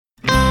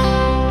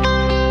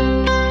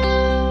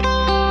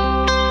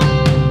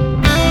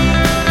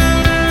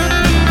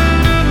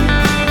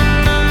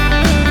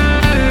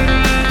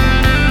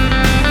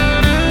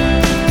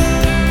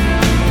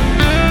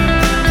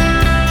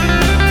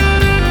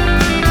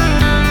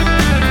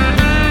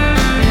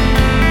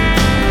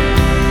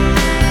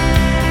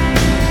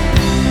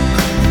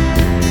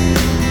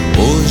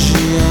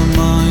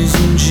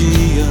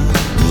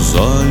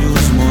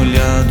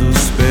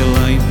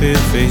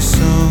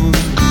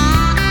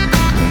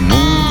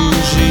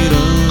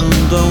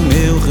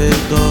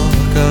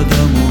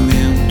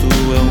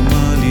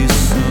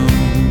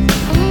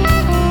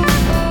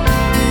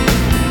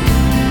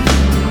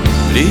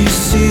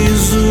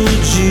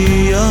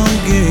de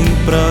alguém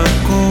pra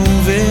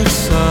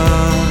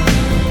conversar.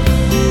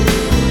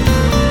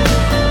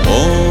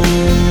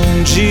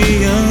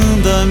 Onde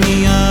anda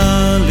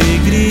minha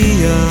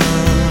alegria?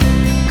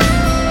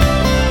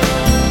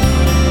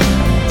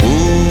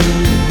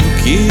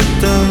 Por que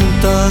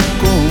tanta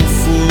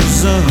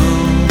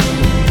confusão?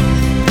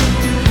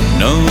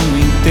 Não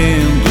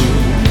entendo,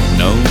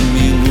 não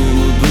me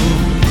iludo,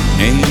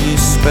 nem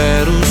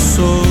espero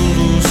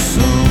solução.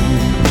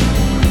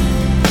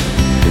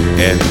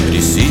 É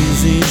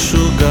preciso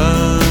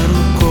enxugar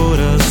o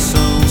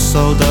coração,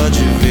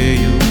 saudade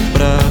veio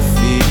pra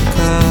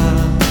ficar.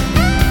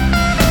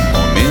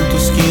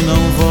 Momentos que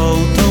não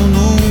voltam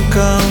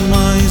nunca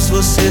mais,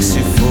 você se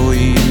foi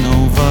e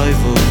não vai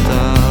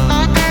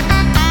voltar.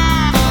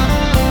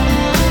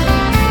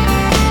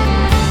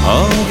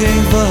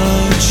 Alguém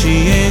vai te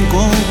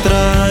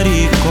encontrar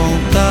e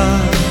contar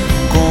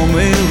como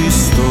eu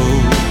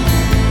estou.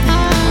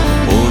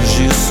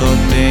 Hoje só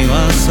tenho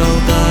a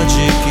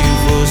saudade que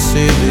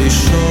você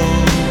deixou.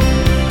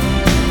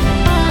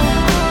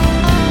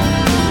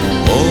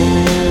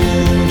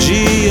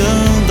 Onde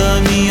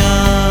anda minha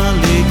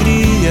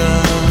alegria?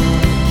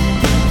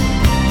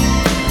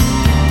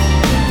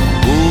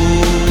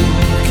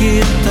 Por que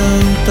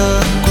tanta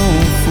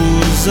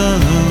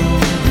confusão?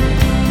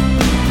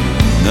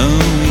 Não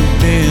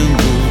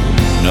entendo,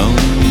 não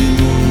me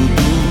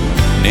iludo,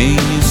 nem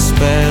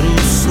espero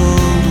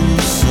solução.